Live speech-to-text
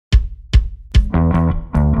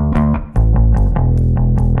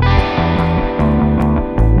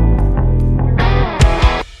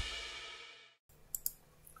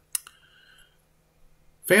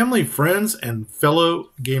Family, friends, and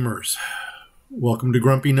fellow gamers, welcome to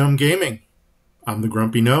Grumpy Gnome Gaming. I'm the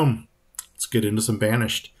Grumpy Gnome. Let's get into some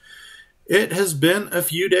Banished. It has been a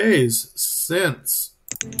few days since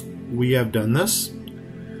we have done this,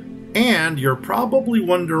 and you're probably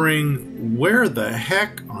wondering, where the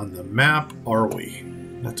heck on the map are we?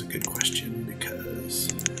 That's a good question, because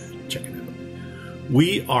check it out.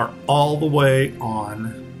 We are all the way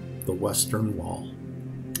on the western wall.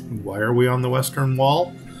 Why are we on the western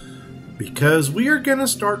wall? Because we are going to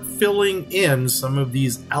start filling in some of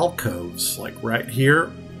these alcoves, like right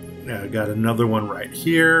here. I got another one right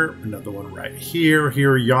here, another one right here,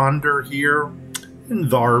 here, yonder, here,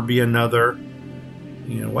 and there be another.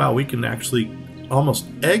 You know, wow, we can actually almost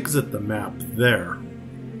exit the map there.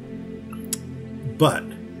 But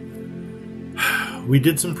we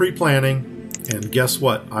did some pre-planning, and guess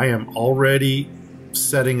what? I am already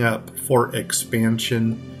setting up for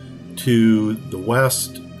expansion to the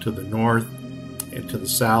west, to the north, and to the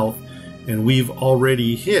south, and we've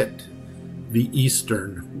already hit the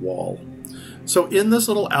eastern wall. So in this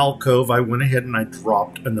little alcove, I went ahead and I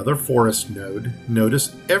dropped another forest node.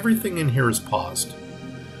 Notice everything in here is paused.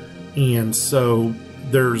 And so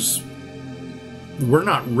we're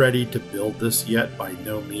not ready to build this yet, by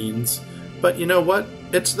no means, but you know what?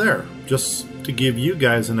 It's there, just to give you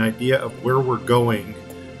guys an idea of where we're going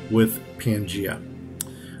with Pangaea.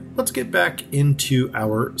 Let's get back into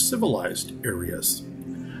our civilized areas.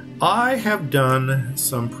 I have done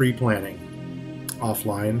some pre-planning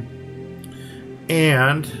offline,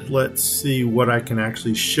 and let's see what I can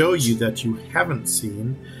actually show you that you haven't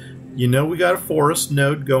seen. You know, we got a forest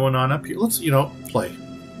node going on up here. Let's, play.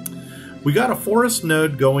 We got a forest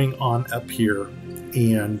node going on up here,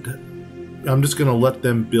 and I'm just going to let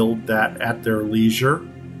them build that at their leisure.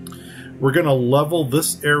 We're going to level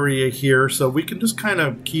this area here so we can just kind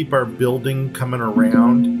of keep our building coming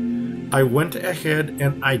around. I went ahead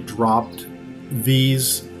and I dropped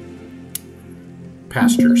these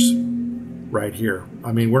pastures right here.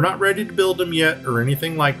 I mean, we're not ready to build them yet or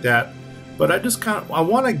anything like that, but I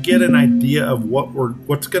want to get an idea of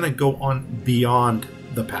what's going to go on beyond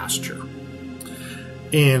the pasture.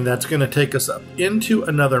 And that's going to take us up into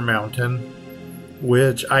another mountain,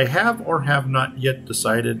 which I have or have not yet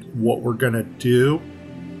decided what we're going to do.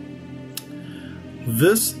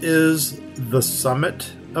 This is the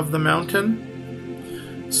summit of the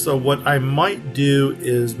mountain. So what I might do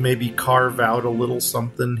is maybe carve out a little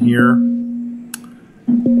something here.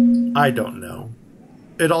 I don't know.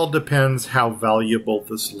 It all depends how valuable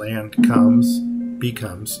this land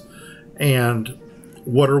becomes, and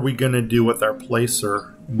what are we going to do with our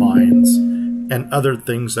placer mines and other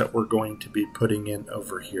things that we're going to be putting in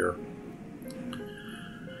over here.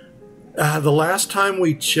 The last time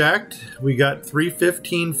we checked, we got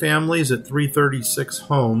 315 families at 336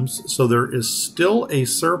 homes, so there is still a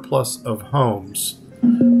surplus of homes.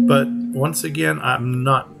 But once again, I'm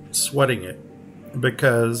not sweating it,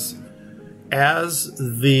 because as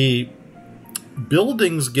the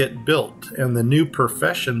buildings get built and the new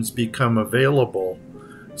professions become available,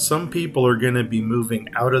 some people are going to be moving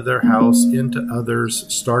out of their house into others,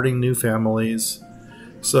 starting new families.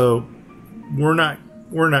 So we're not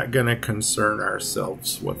going to concern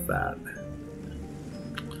ourselves with that.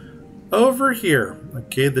 Over here,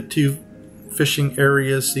 okay, the two fishing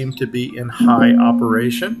areas seem to be in high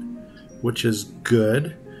operation, which is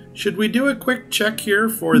good. Should we do a quick check here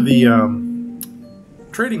for the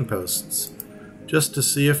trading posts, just to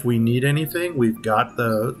see if we need anything? We've got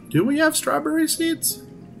do we have strawberry seeds?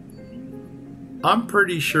 I'm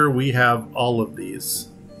pretty sure we have all of these.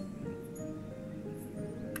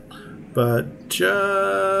 But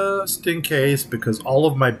just in case, because all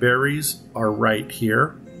of my berries are right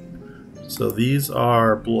here. So these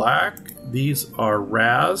are black, these are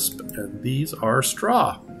rasp, and these are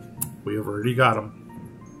straw. We have already got them.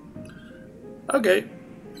 Okay,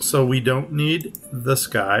 so we don't need this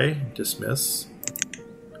guy. Dismiss.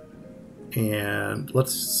 And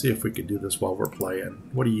let's see if we can do this while we're playing.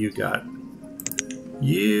 What do you got?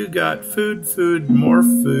 You got food, food, more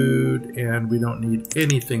food, and we don't need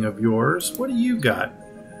anything of yours. What do you got?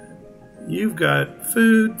 You've got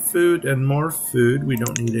food, food, and more food. We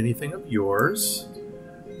don't need anything of yours.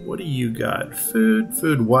 What do you got? Food,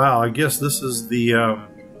 food. Wow, I guess this is the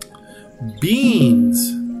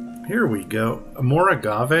beans. Here we go. More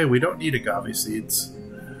agave. We don't need agave seeds.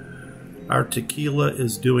 Our tequila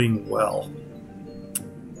is doing well.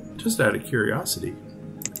 Just out of curiosity.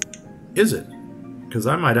 Is it? Because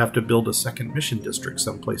I might have to build a second mission district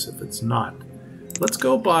someplace if it's not. Let's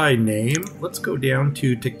go by name. Let's go down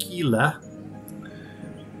to tequila.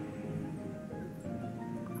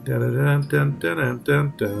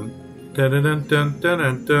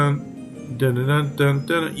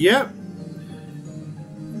 Yep.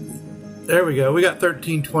 There we go. We got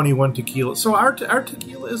 1321 tequila. So our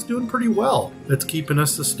tequila is doing pretty well. It's keeping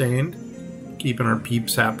us sustained, keeping our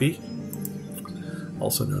peeps happy.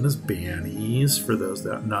 Also known as banis, for those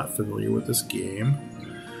that are not familiar with this game.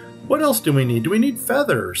 What else do we need? Do we need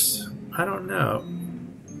feathers? I don't know.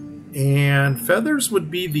 And feathers would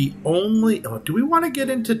be the only... Oh, do we want to get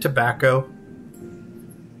into tobacco?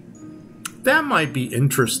 That might be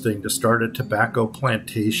interesting to start a tobacco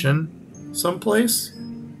plantation someplace.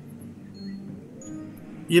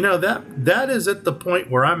 You know, that is at the point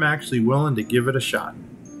where I'm actually willing to give it a shot.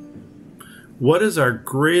 What is our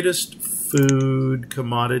greatest food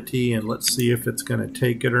commodity? And let's see if it's going to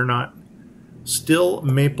take it or not. Still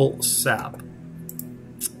maple sap.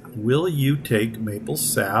 Will you take maple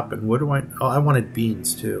sap? And what do I... Oh, I wanted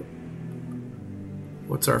beans too.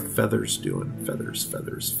 What's our feathers doing? Feathers,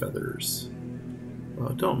 feathers, feathers. Well,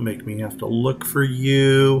 don't make me have to look for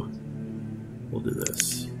you. We'll do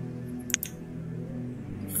this.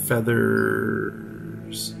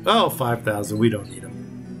 Feathers. Oh, 5,000. We don't need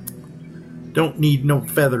them. Don't need no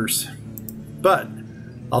feathers. But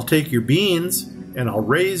I'll take your beans and I'll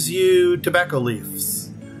raise you tobacco leaves.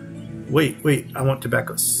 Wait, I want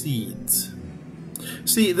tobacco seeds.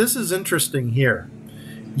 See, this is interesting here.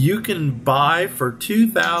 You can buy for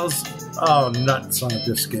 2,000... Oh, nuts on a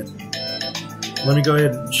biscuit. Let me go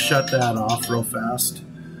ahead and shut that off real fast.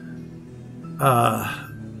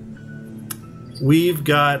 We've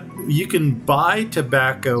got... You can buy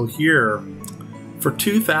tobacco here for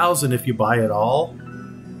 2,000 if you buy it all.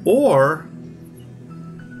 Or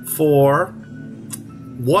for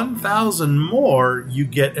 1,000 more, you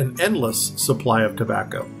get an endless supply of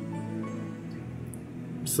tobacco.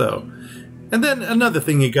 So, and then another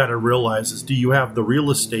thing you got to realize is, do you have the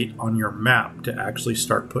real estate on your map to actually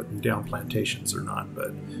start putting down plantations or not?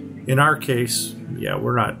 But in our case, yeah,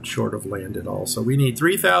 we're not short of land at all. So we need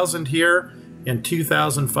 3,000 here and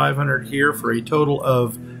 2,500 here for a total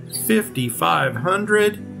of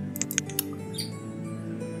 5,500.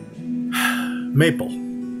 Maple.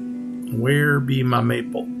 Where be my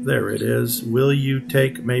maple? There it is. Will you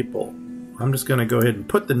take maple? I'm just going to go ahead and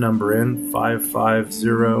put the number in,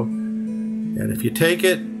 550. And if you take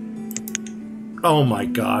it, oh my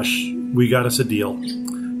gosh, we got us a deal.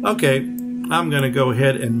 Okay, I'm going to go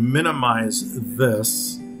ahead and minimize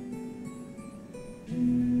this.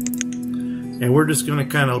 And we're just going to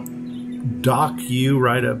kind of dock you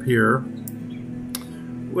right up here.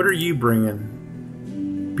 What are you bringing?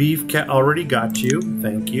 Beef cat, already got you.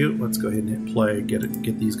 Thank you. Let's go ahead and hit play.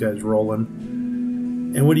 Get these guys rolling.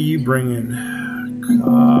 And what are you bringing?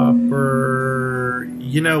 Copper.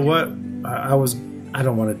 You know what? I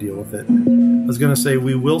don't want to deal with it. I was going to say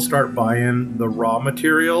we will start buying the raw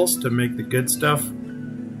materials to make the good stuff.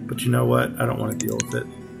 But you know what? I don't want to deal with it.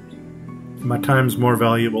 My time's more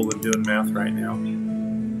valuable than doing math right now.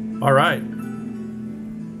 All right.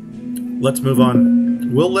 Let's move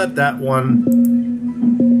on. We'll let that one...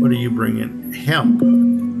 What are you bringing? Hemp.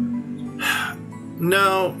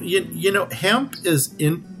 No, you know, hemp is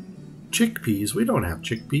in chickpeas. We don't have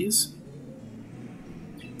chickpeas.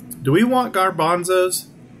 Do we want garbanzos?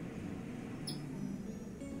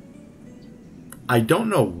 I don't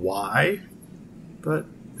know why, but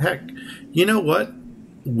heck, you know what?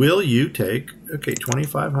 Will you take... Okay,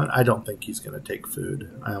 2,500. I don't think he's going to take food.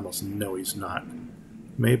 I almost know he's not.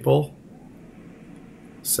 Maple.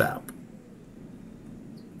 Sap.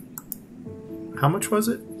 How much was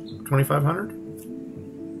it? 2,500?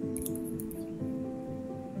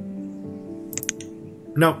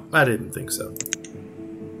 No, I didn't think so.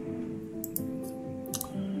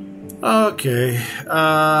 Okay.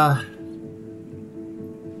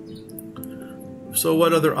 So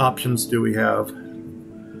what other options do we have?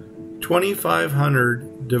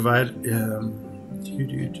 2,500 divided...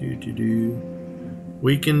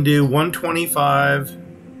 We can do 125...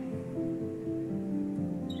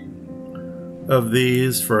 of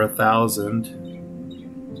these for 1,000.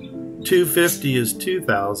 250 is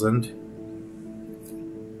 2,000.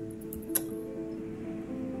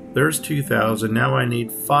 There's 2,000. Now I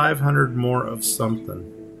need 500 more of something.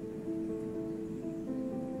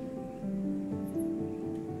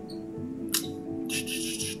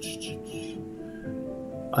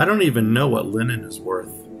 I don't even know what linen is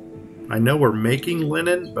worth. I know we're making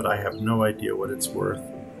linen, but I have no idea what it's worth.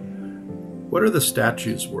 What are the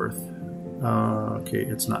statues worth? Okay,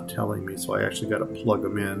 it's not telling me, so I actually got to plug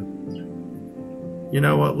them in. You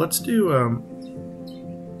know what? Let's do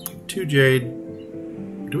 2 jade.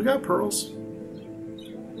 Do we got pearls?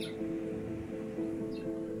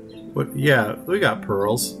 What? Yeah, we got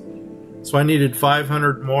pearls. So I needed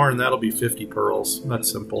 500 more, and that'll be 50 pearls.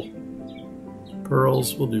 That's simple.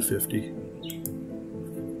 Pearls, we'll do 50.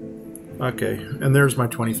 Okay, and there's my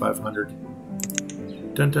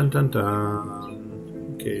 2,500. Dun dun dun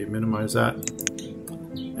dun. Okay, minimize that.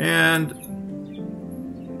 And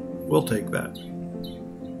we'll take that.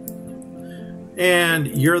 And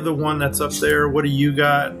you're the one that's up there. What do you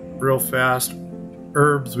got? Real fast.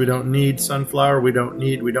 Herbs we don't need. Sunflower we don't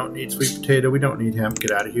need. We don't need sweet potato. We don't need hemp.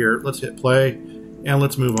 Get out of here. Let's hit play and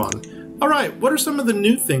let's move on. All right, what are some of the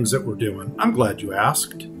new things that we're doing? I'm glad you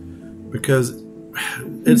asked, because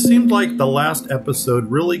it seemed like the last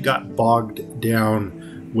episode really got bogged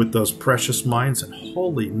down with those precious mines, and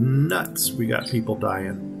holy nuts, we got people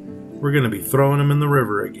dying. We're going to be throwing them in the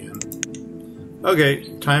river again.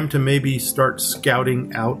 Okay, time to maybe start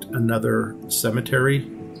scouting out another cemetery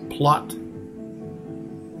plot.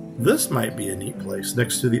 This might be a neat place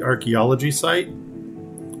next to the archaeology site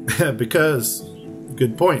because,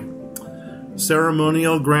 good point,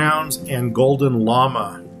 ceremonial grounds and golden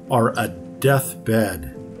llama are a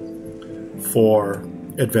deathbed for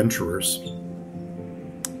adventurers.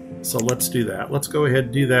 So let's do that. Let's go ahead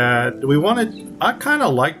and do that. Do we want to? I kind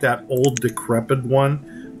of like that old decrepit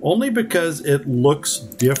one, only because it looks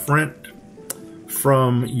different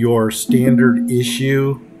from your standard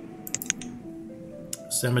issue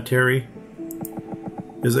cemetery.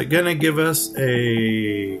 Is it going to give us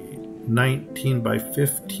a 19 by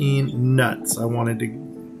 15? Nuts. I wanted to...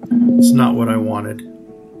 It's not what I wanted.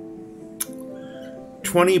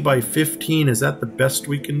 20 by 15, is that the best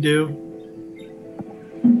we can do?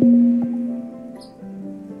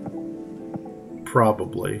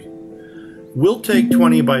 Probably. We'll take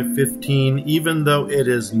 20 by 15, even though it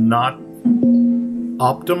is not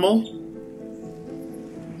optimal.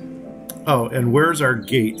 Oh, and where's our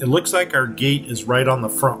gate? It looks like our gate is right on the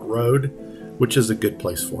front road, which is a good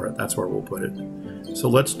place for it. That's where we'll put it. So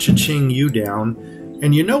let's cha-ching you down.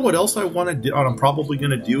 And you know what else I want to do? I'm probably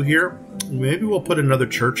going to do here? Maybe we'll put another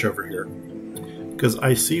church over here, because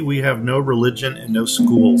I see we have no religion and no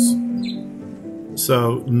schools.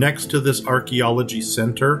 So next to this archaeology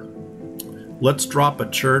center, let's drop a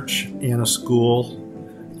church and a school.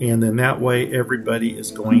 And then that way everybody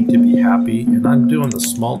is going to be happy. And I'm doing the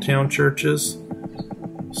small town churches.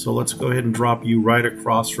 So let's go ahead and drop you right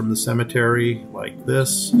across from the cemetery like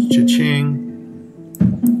this. Cha-ching.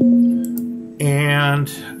 And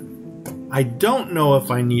I don't know if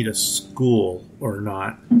I need a school or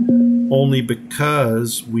not. Only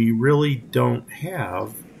because we really don't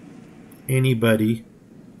have anybody.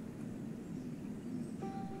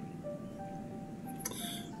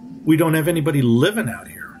 We don't have anybody living out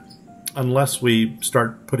here. Unless we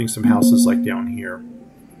start putting some houses like down here.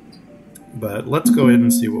 But let's go ahead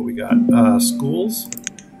and see what we got. Schools.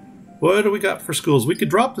 What do we got for schools? We could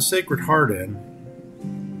drop the Sacred Heart in.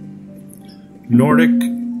 Nordic,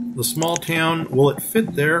 the small town. Will it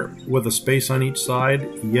fit there with a space on each side?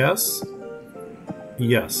 Yes.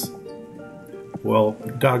 Yes. Well,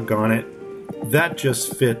 doggone it. That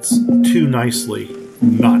just fits too nicely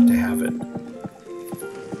not to have it.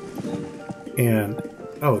 And...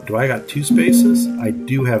 oh, do I got 2 spaces? I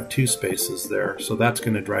do have 2 spaces there, so that's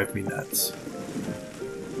going to drive me nuts.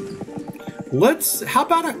 How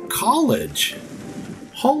about a college?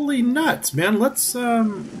 Holy nuts, man. Let's,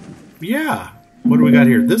 yeah. What do we got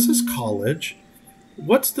here? This is college.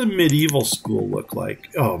 What's the medieval school look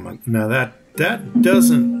like? Oh, my, now that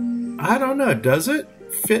doesn't, I don't know, does it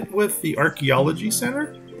fit with the archaeology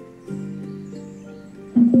center?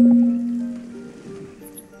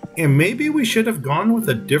 And maybe we should have gone with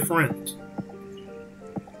a different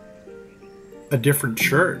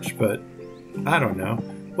church, but I don't know.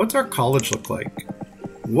 What's our college look like?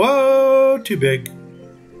 Whoa, too big.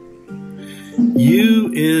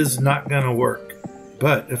 U is not going to work.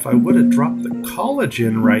 But if I would have dropped the college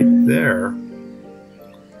in right there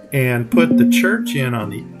and put the church in on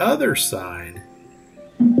the other side,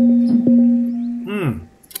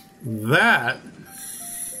 that,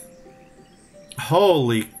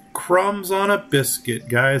 holy crumbs on a biscuit,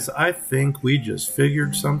 guys. I think we just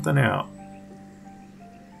figured something out.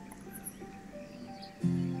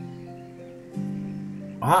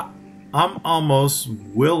 I'm almost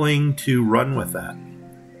willing to run with that.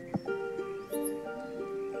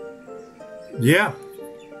 Yeah.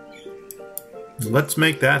 Let's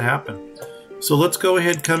make that happen. So let's go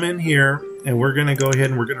ahead, come in here, and we're going to go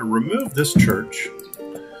ahead and we're going to remove this church.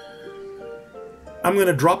 I'm going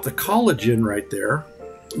to drop the college in right there,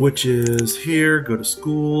 which is here. Go to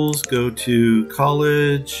schools, go to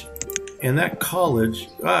college, and that college,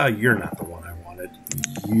 you're not the one I wanted.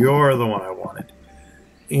 You're the one I wanted.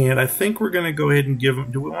 And I think we're going to go ahead and give them...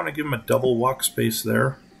 Do we want to give them a double walk space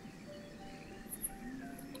there?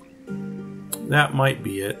 That might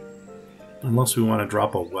be it. Unless we want to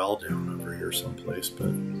drop a well down over here someplace, but...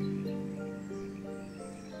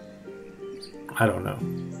 I don't know.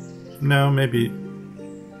 No, maybe...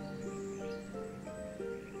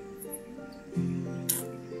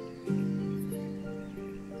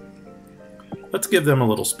 Let's give them a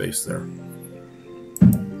little space there.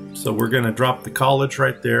 So we're going to drop the college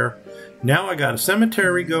right there. Now I got a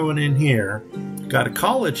cemetery going in here. Got a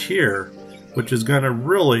college here, which is going to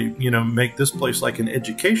really, you know, make this place like an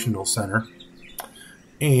educational center.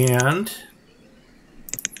 And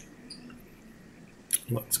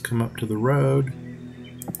let's come up to the road.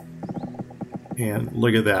 And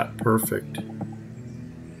look at that. Perfect.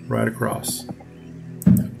 Right across.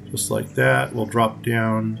 Just like that. We'll drop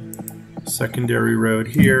down secondary road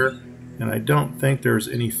here. And I don't think there's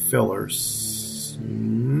any fillers.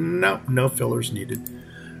 Nope, no fillers needed.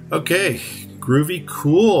 Okay, groovy,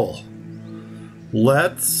 cool.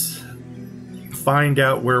 Let's find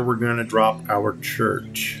out where we're going to drop our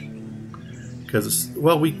church. Because,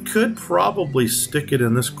 well, we could probably stick it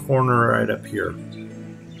in this corner right up here.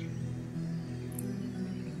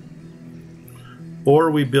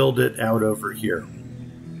 Or we build it out over here.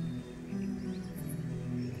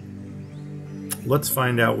 Let's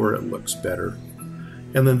find out where it looks better.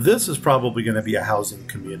 And then this is probably going to be a housing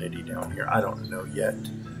community down here. I don't know yet.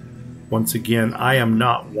 Once again, I am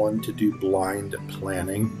not one to do blind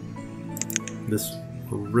planning. This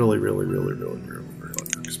really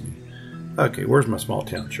irks me. Okay, where's my small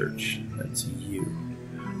town church? That's you.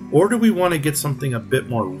 Or do we want to get something a bit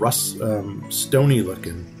more stony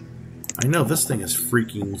looking? I know this thing is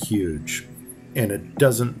freaking huge, and it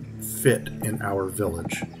doesn't fit in our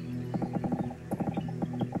village.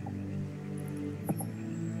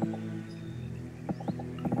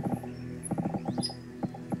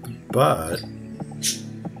 But,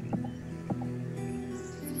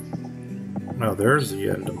 no, there's the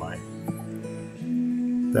end of my,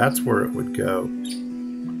 that's where it would go.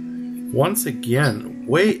 Once again,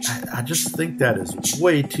 I just think that is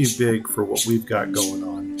way too big for what we've got going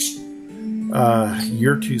on.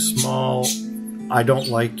 You're too small. I don't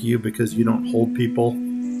like you because you don't hold people.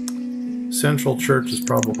 Central Church is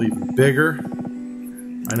probably even bigger.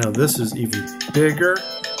 I know this is even bigger.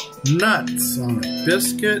 Nuts on a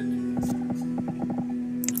biscuit.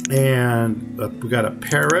 And we got a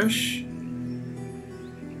parish.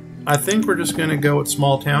 I think we're just going to go with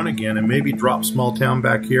small town again and maybe drop small town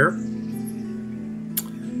back here. And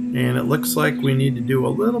it looks like we need to do a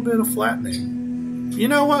little bit of flattening. You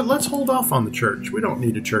know what? Let's hold off on the church. We don't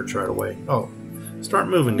need a church right away. Oh, start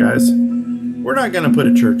moving, guys. We're not going to put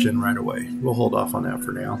a church in right away. We'll hold off on that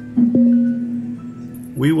for now.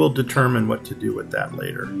 We will determine what to do with that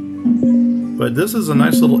later. But this is a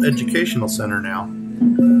nice little educational center now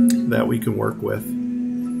that we can work with.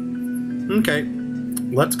 Okay,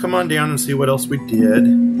 let's come on down and see what else we did.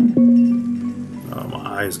 Oh,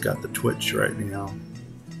 my eyes got the twitch right now.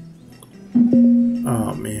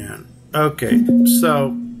 Oh, man. Okay,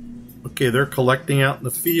 so, they're collecting out in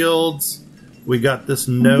the fields. We got this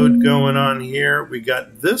node going on here. We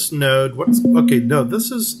got this node.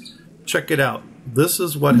 This is, check it out. This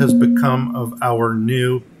is what has become of our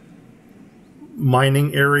new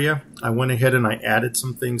mining area. I went ahead and I added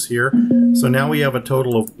some things here. So now we have a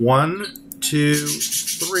total of 1, 2,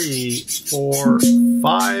 3, 4,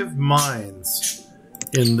 5 mines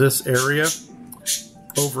in this area.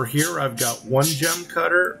 Over here I've got 1 gem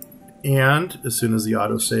cutter, and as soon as the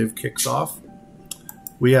autosave kicks off,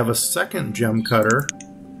 we have a 2nd gem cutter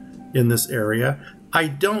in this area. I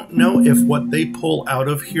don't know if what they pull out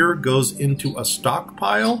of here goes into a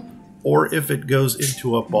stockpile or if it goes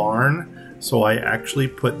into a barn. So I actually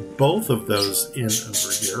put both of those in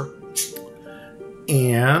over here.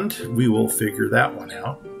 And we will figure that one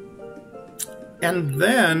out. And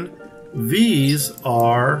then these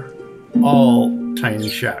are all tiny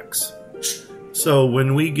shacks. So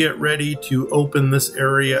when we get ready to open this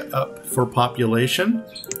area up for population,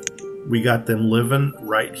 we got them living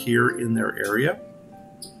right here in their area.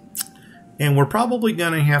 And we're probably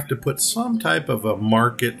going to have to put some type of a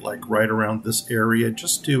market like right around this area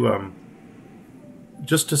just to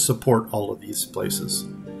support all of these places.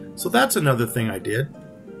 So that's another thing I did.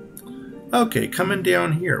 Okay, coming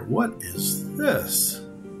down here. What is this?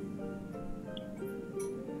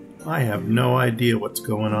 I have no idea what's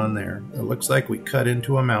going on there. It looks like we cut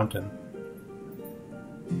into a mountain.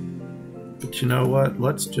 But you know what?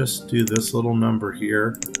 Let's just do this little number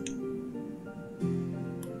here.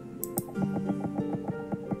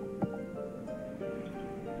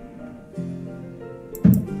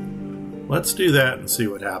 Let's do that and see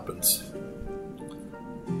what happens.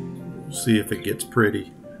 See if it gets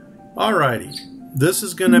pretty. Alrighty. This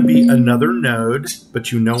is going to be another node,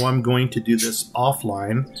 but you know I'm going to do this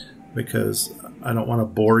offline because I don't want to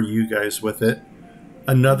bore you guys with it.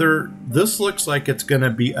 This looks like it's going to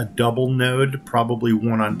be a double node, probably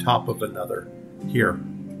one on top of another here.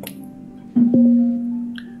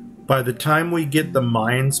 By the time we get the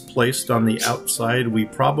mines placed on the outside, we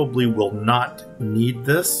probably will not need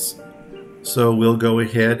this. So we'll go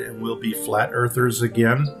ahead and we'll be flat earthers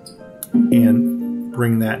again and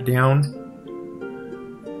bring that down.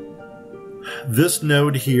 This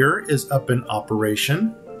node here is up in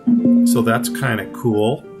operation, so that's kind of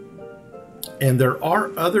cool. And there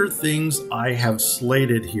are other things I have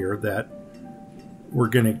slated here that we're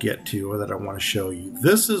going to get to or that I want to show you.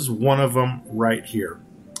 This is one of them right here.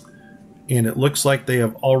 And it looks like they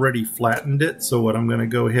have already flattened it, so what I'm going to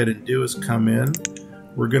go ahead and do is come in.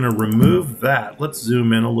 We're going to remove that. Let's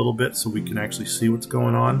zoom in a little bit so we can actually see what's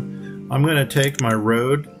going on. I'm going to take my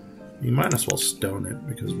road. You might as well stone it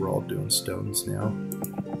because we're all doing stones now.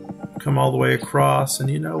 Come all the way across, and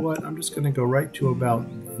you know what? I'm just going to go right to about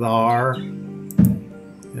there.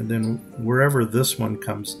 And then wherever this one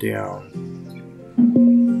comes down.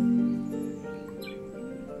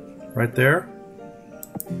 Right there.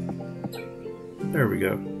 There we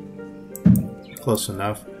go. Close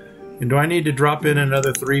enough. And do I need to drop in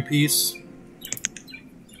another 3-piece?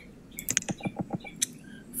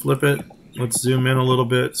 Flip it. Let's zoom in a little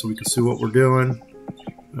bit so we can see what we're doing.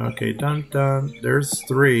 Okay, done. There's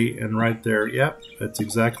 3, and right there, yep, that's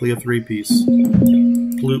exactly a 3-piece.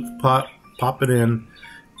 Bloop, pop it in.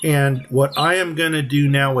 And what I am going to do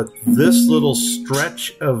now with this little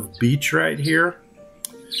stretch of beach right here,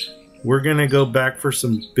 we're going to go back for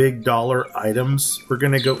some big dollar items. We're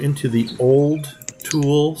going to go into the old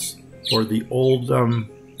tools, or the old,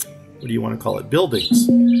 what do you want to call it, buildings.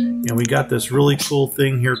 And we got this really cool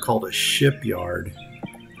thing here called a shipyard.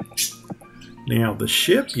 Now, the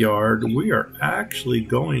shipyard we are actually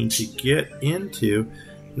going to get into.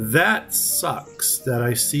 That sucks that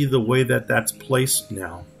I see the way that that's placed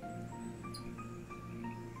now.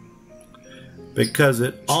 Because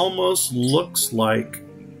it almost looks like...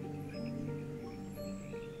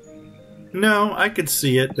 No, I could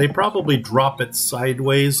see it. They probably drop it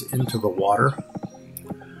sideways into the water.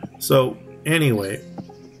 So, anyway.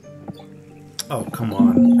 Oh, come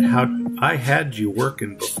on. I had you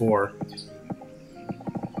working before.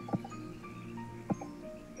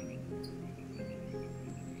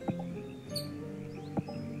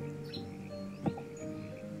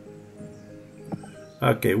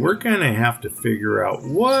 Okay, we're going to have to figure out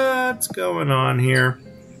what's going on here.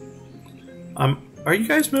 Are you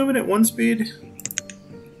guys moving at 1 speed?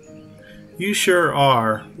 You sure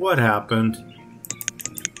are. What happened?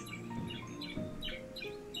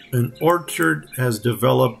 An orchard has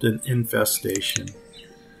developed an infestation.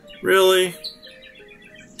 Really?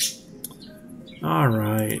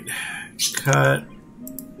 Alright. Cut.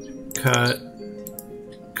 Cut.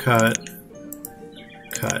 Cut.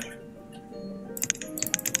 Cut.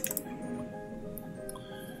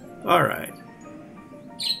 Alright.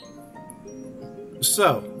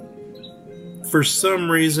 So, for some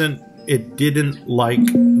reason, it didn't like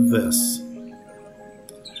this.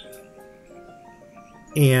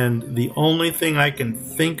 And the only thing I can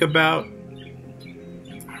think about...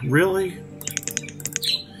 Really?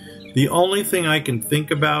 The only thing I can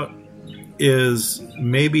think about is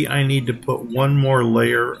maybe I need to put one more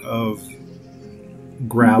layer of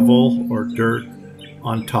gravel or dirt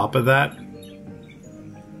on top of that.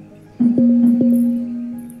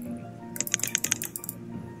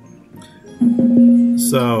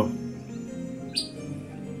 So,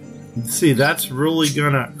 see, that's really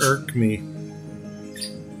gonna irk me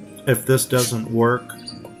if this doesn't work,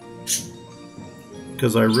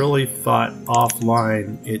 because I really thought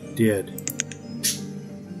offline it did.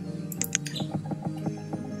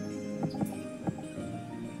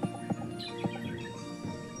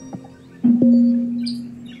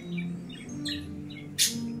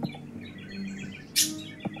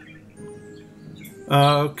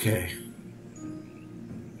 Okay.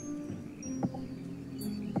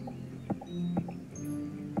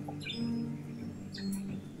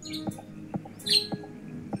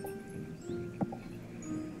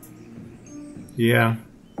 Yeah,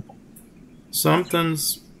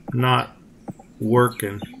 something's not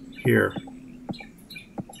working here.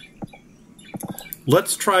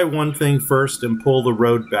 Let's try one thing first and pull the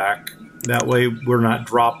road back. That way we're not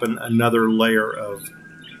dropping another layer of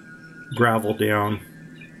gravel down.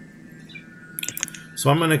 So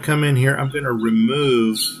I'm going to come in here. I'm going to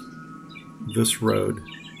remove this road.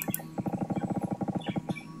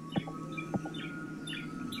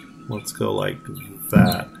 Let's go like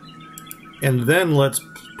that. And then let's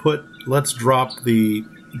drop the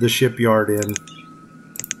shipyard in.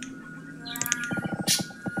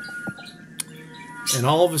 And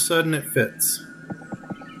all of a sudden it fits.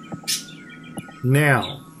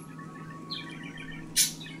 Now,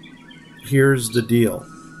 here's the deal.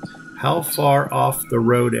 How far off the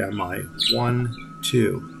road am I? 1,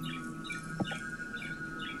 2.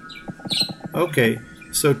 Okay,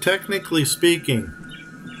 so technically speaking,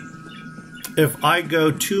 if I go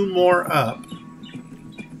 2 more up,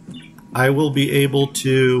 I will be able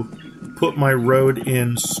to put my road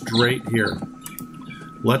in straight here.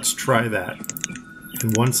 Let's try that.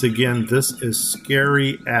 And once again, this is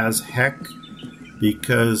scary as heck,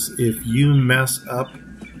 because if you mess up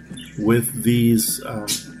with these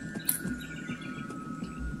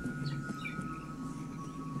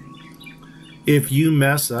if you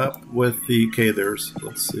mess up with the, okay, there's,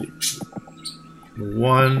 let's see,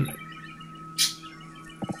 1,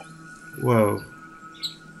 whoa,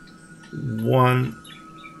 1,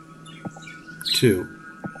 2,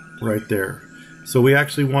 right there. So we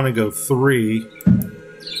actually want to go 3.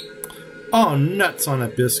 Oh, nuts on a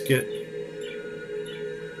biscuit.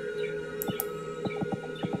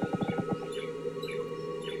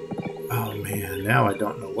 Oh man, now I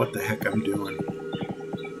don't know what the heck I'm doing.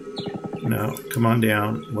 No, come on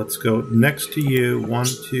down. Let's go next to you. 1,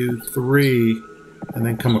 2, 3, and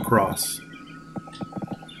then come across.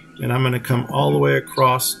 And I'm going to come all the way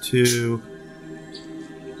across to...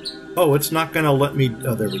 Oh, it's not going to let me...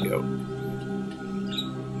 Oh, there we go.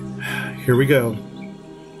 Here we go.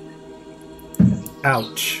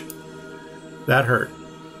 Ouch. That hurt.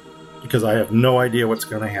 Because I have no idea what's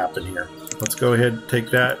going to happen here. Let's go ahead,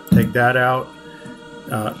 take that out.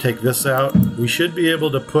 Take this out. We should be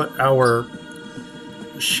able to put our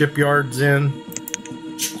shipyards in.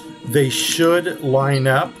 They should line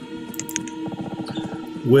up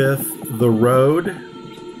with the road,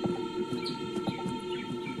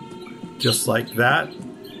 just like that.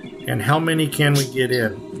 And how many can we get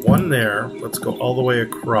in? 1 there. Let's go all the way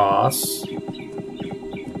across.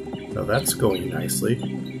 Oh, that's going nicely.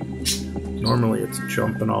 Normally it's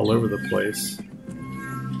jumping all over the place.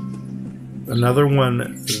 Another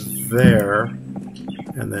one there,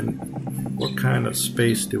 and then what kind of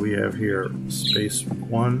space do we have here? Space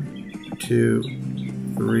 1, 2,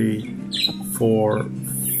 3, 4,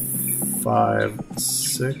 5,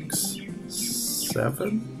 6,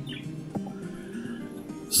 7.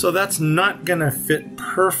 So that's not gonna fit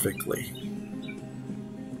perfectly.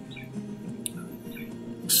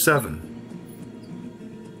 7.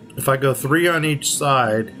 If I go 3 on each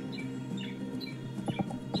side,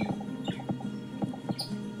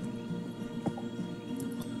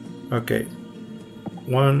 okay,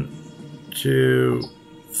 1, 2,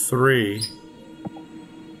 3.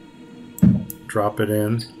 Drop it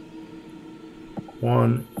in.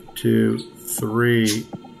 1, 2, 3.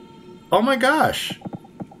 Oh my gosh!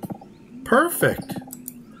 Perfect!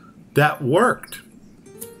 That worked.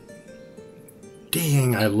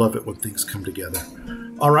 Dang, I love it when things come together.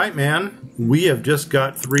 All right, man. We have just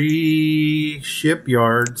got 3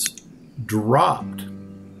 shipyards dropped.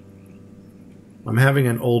 I'm having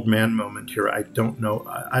an old man moment here. I don't know.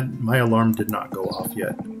 My alarm did not go off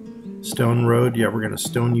yet. Stone Road. Yeah, we're going to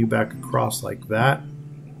stone you back across like that.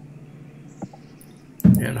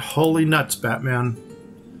 And holy nuts, Batman.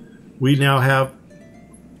 We now have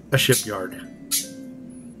a shipyard.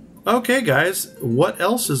 Okay, guys. What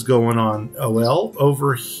else is going on? Oh, well,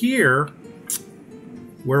 over here...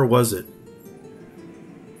 Where was it?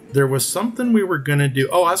 There was something we were going to do.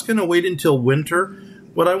 Oh, I was going to wait until winter.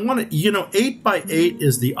 What I want to, 8 by 8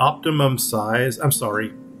 is the optimum size. I'm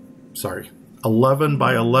sorry. 11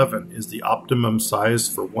 by 11 is the optimum size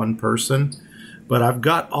for 1 person. But I've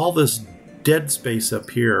got all this dead space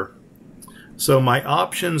up here. So my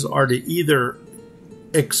options are to either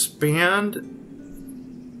expand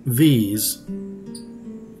these,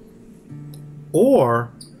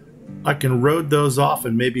 or I can road those off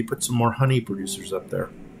and maybe put some more honey producers up there.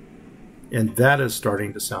 And that is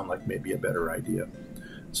starting to sound like maybe a better idea.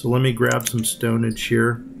 So let me grab some stonage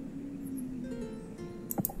here.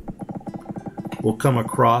 We'll come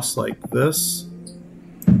across like this.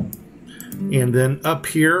 And then up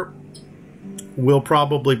here, we'll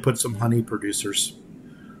probably put some honey producers.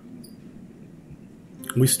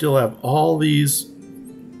 We still have all these.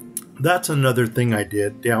 That's another thing I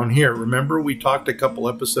did down here. Remember we talked a couple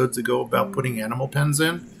episodes ago about putting animal pens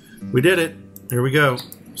in? We did it. Here we go.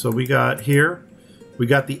 So we got here, we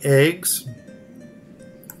got the eggs.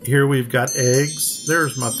 Here we've got eggs.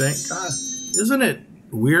 There's my thing. God, isn't it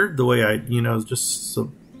weird the way I, just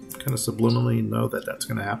so kind of subliminally know that that's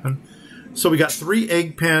going to happen. So we got 3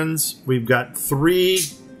 egg pens, we've got 3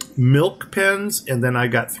 milk pens, and then I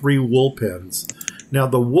got 3 wool pens. Now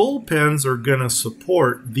the wool pens are going to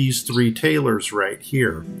support these 3 tailors right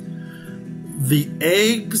here. The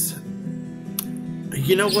eggs,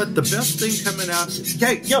 you know what? The best thing coming out...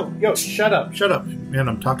 Hey, yo, shut up. Man,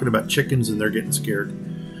 I'm talking about chickens and they're getting scared.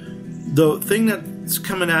 The thing that's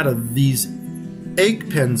coming out of these egg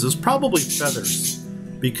pens is probably feathers,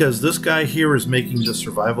 because this guy here is making the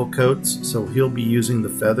survival coats, so he'll be using the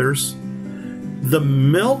feathers. The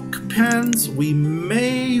milk pens, we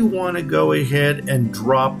may want to go ahead and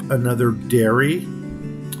drop another dairy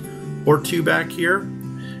or 2 back here.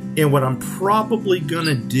 And what I'm probably going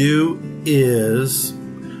to do is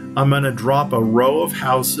I'm going to drop a row of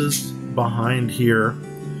houses behind here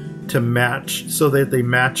to match, so that they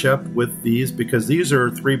match up with these, because these are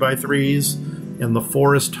 3x3s, and the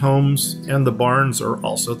forest homes and the barns are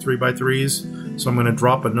also 3x3s. So I'm going to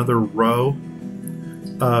drop another row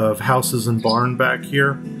of houses and barn back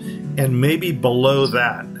here, and maybe below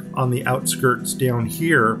that on the outskirts down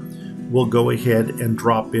here we'll go ahead and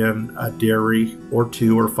drop in a dairy or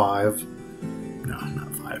 2 or 5. No,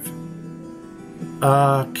 not 5.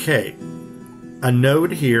 Okay, a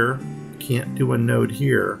node here, can't do a node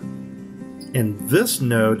here, and this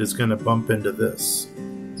node is going to bump into this.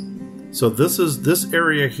 So this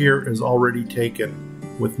area here is already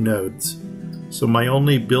taken with nodes. So my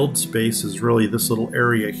only build space is really this little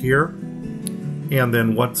area here, and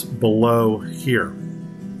then what's below here.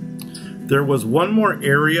 There was one more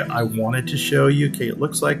area I wanted to show you. Okay, it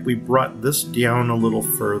looks like we brought this down a little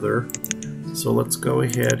further. So let's go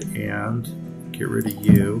ahead and get rid of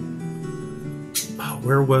you. Oh,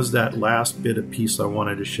 where was that last bit of piece I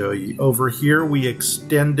wanted to show you? Over here we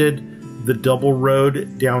extended the double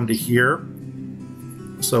road down to here.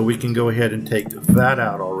 So we can go ahead and take that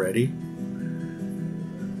out already.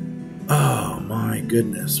 Oh my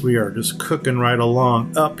goodness, we are just cooking right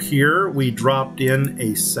along. Up here, we dropped in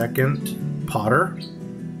a second Potter.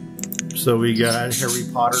 So we got Harry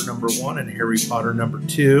Potter number 1 and Harry Potter number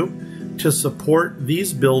 2. To support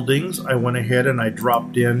these buildings, I went ahead and I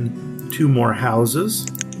dropped in 2 more houses.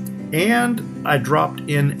 And I dropped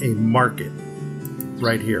in a market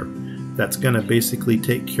right here. That's going to basically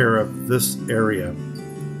take care of this area.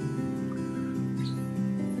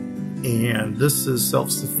 And this is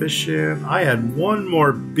self-sufficient. I had one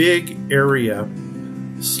more big area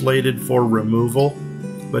slated for removal,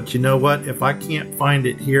 but you know what? If I can't find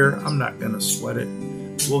it here, I'm not going to sweat it.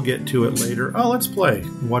 We'll get to it later. Oh, let's play.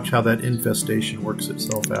 Watch how that infestation works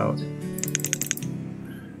itself out.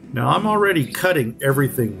 Now, I'm already cutting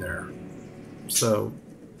everything there. So,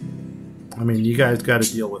 I mean, you guys got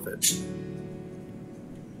to deal with it.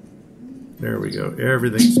 There we go.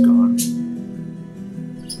 Everything's gone.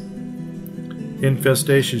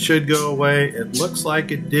 Infestation should go away. It looks like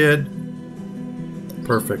it did.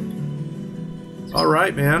 Perfect. All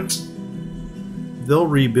right, man. They'll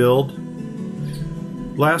rebuild.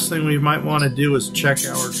 Last thing we might want to do is check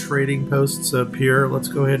our trading posts up here. Let's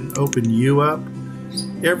go ahead and open you up.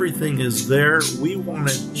 Everything is there. We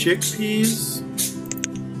wanted chickpeas.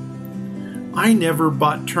 I never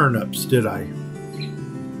bought turnips, did I?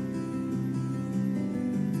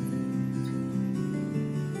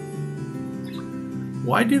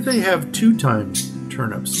 Why do they have 2 times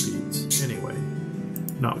turnip speeds? Anyway,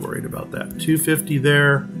 not worried about that. 250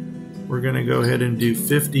 there. We're going to go ahead and do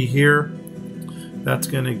 50 here. That's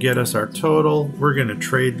going to get us our total. We're going to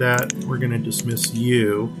trade that. We're going to dismiss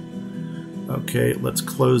you. Okay, let's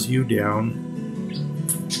close you down.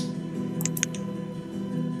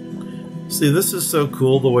 See, this is so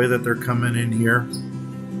cool the way that they're coming in here.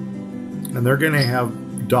 And they're going to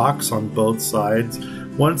have docks on both sides.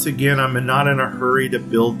 Once again, I'm not in a hurry to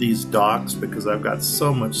build these docks because I've got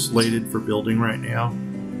so much slated for building right now.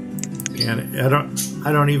 And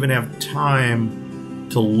I don't even have time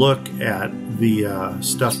to look at the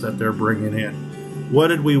stuff that they're bringing in. What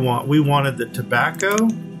did we want? We wanted the tobacco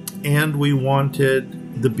and we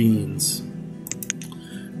wanted the beans.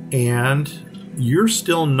 And you're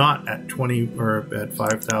still not at 20 or at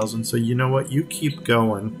 5,000, so you know what? You keep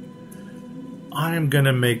going. I am going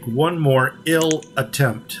to make one more ill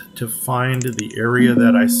attempt to find the area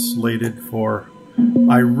that I slated for.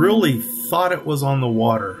 I really thought it was on the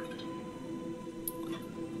water.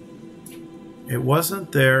 It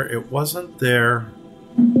wasn't there. It wasn't there.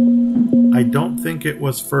 I don't think it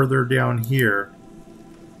was further down here.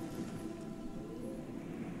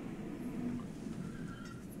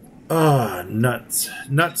 Ah, nuts.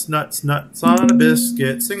 Nuts, nuts, nuts on a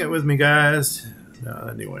biscuit. Sing it with me, guys.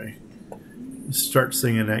 Anyway. start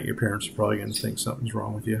singing that, your parents are probably going to think something's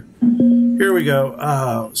wrong with you. Here we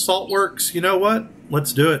go. Salt works. You know what?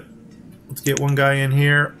 Let's do it. Let's get one guy in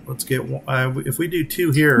here. Let's get one, if we do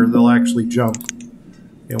 2 here, they'll actually jump.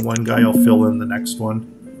 And one guy will fill in the next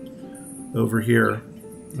one over here.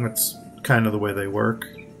 That's kind of the way they work.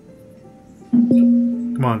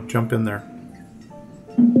 Come on, jump in there.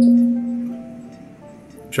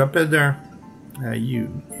 Jump in there. Ah,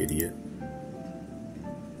 you idiot.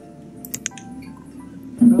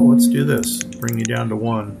 Oh, let's do this. Bring you down to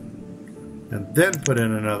 1. And then put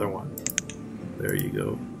in another one. There you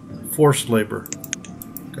go. Forced labor.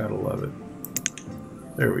 Gotta love it.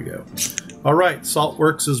 There we go. All right,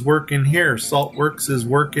 Saltworks is working here. Saltworks is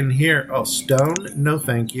working here. Oh, stone? No,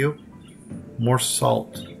 thank you. More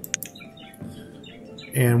salt.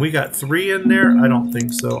 And we got 3 in there? I don't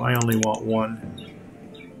think so. I only want 1.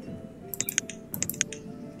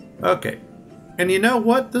 Okay. And you know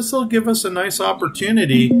what? This will give us a nice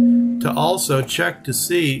opportunity to also check to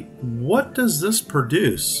see what does this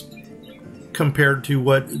produce compared to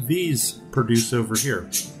what these produce over here.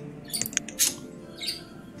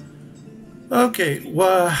 Okay,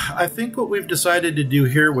 well, I think what we've decided to do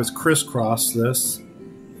here was crisscross this.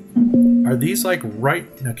 Are these like right?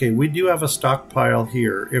 Okay, we do have a stockpile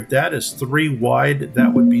here. If that is 3 wide,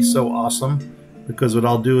 that would be so awesome, because what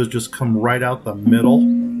I'll do is just come right out the middle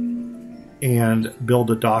and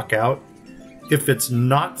build a dock out. If it's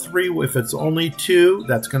not 3, if it's only 2,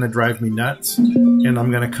 that's going to drive me nuts, and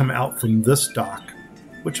I'm going to come out from this dock,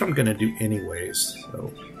 which I'm going to do anyways.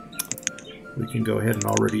 So we can go ahead and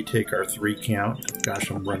already take our 3 count. Gosh,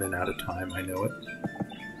 I'm running out of time. I know it.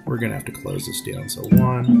 We're going to have to close this down. So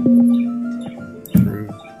 1 through.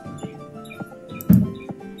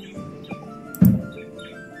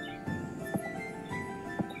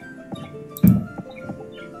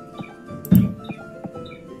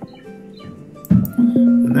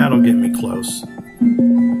 And that'll get me close.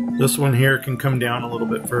 This one here can come down a little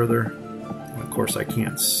bit further. And of course, I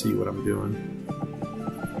can't see what I'm doing.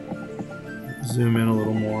 Zoom in a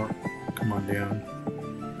little more. Come on down.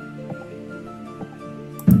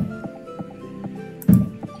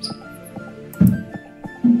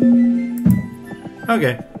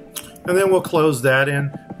 Okay, and then we'll close that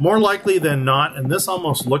in. More likely than not, and this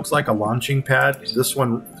almost looks like a launching pad, this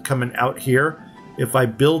one coming out here. If I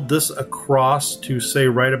build this across to, say,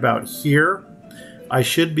 right about here, I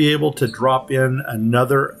should be able to drop in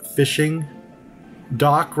another fishing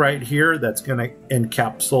dock right here that's going to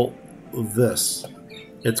encapsulate this.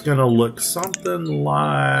 It's going to look something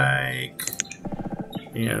like,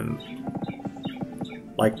 and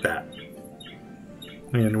like that.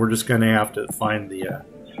 And we're just going to have to find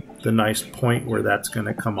the nice point where that's going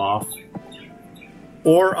to come off.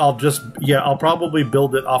 Or I'll just, I'll probably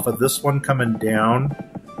build it off of this one coming down,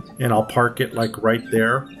 and I'll park it like right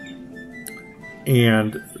there.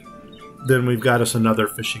 And then we've got us another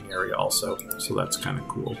fishing area also. So that's kind of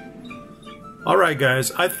cool. All right,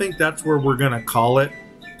 guys, I think that's where we're going to call it.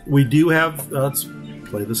 We do have, let's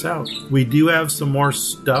play this out. We do have some more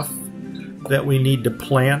stuff that we need to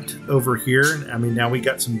plant over here. I mean, now we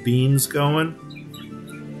got some beans going.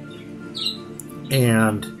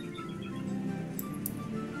 And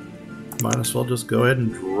might as well just go ahead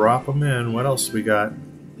and drop them in. What else we got?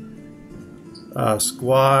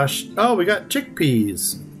 Squash. Oh, we got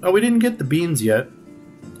chickpeas. Oh, we didn't get the beans yet.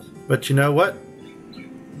 But you know what?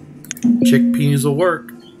 Chickpeas will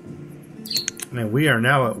work. And we are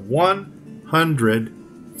now at 100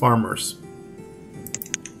 farmers.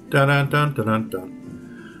 Dun dun dun dun dun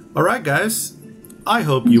dun. All right, guys. I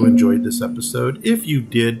hope you enjoyed this episode. If you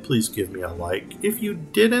did, please give me a like. If you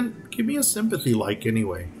didn't, give me a sympathy like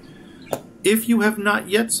anyway. If you have not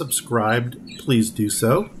yet subscribed, please do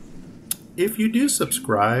so. If you do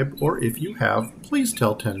subscribe, or if you have, please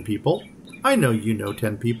tell 10 people. I know you know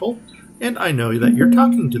 10 people, and I know that you're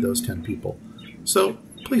talking to those 10 people. So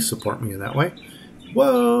please support me in that way.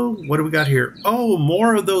 Whoa, what do we got here? Oh,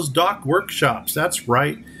 more of those dock workshops. That's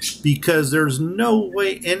right, because there's no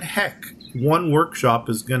way in heck one workshop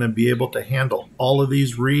is going to be able to handle all of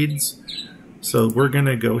these reeds. So we're going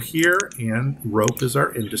to go here, and rope is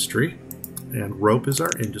our industry. And rope is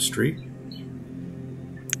our industry.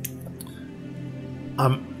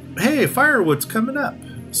 Hey, firewood's coming up.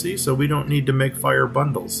 See, so we don't need to make fire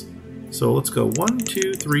bundles. So let's go 1,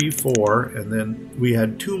 2, 3, 4, and then we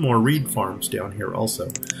had 2 more reed farms down here also.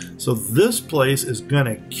 So this place is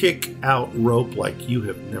gonna kick out rope like you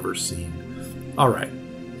have never seen. All right,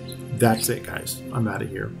 that's it, guys. I'm out of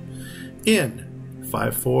here. In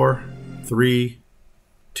 5, 4, 3,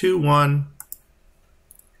 2, 1.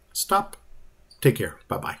 Stop. Take care.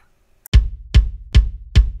 Bye-bye.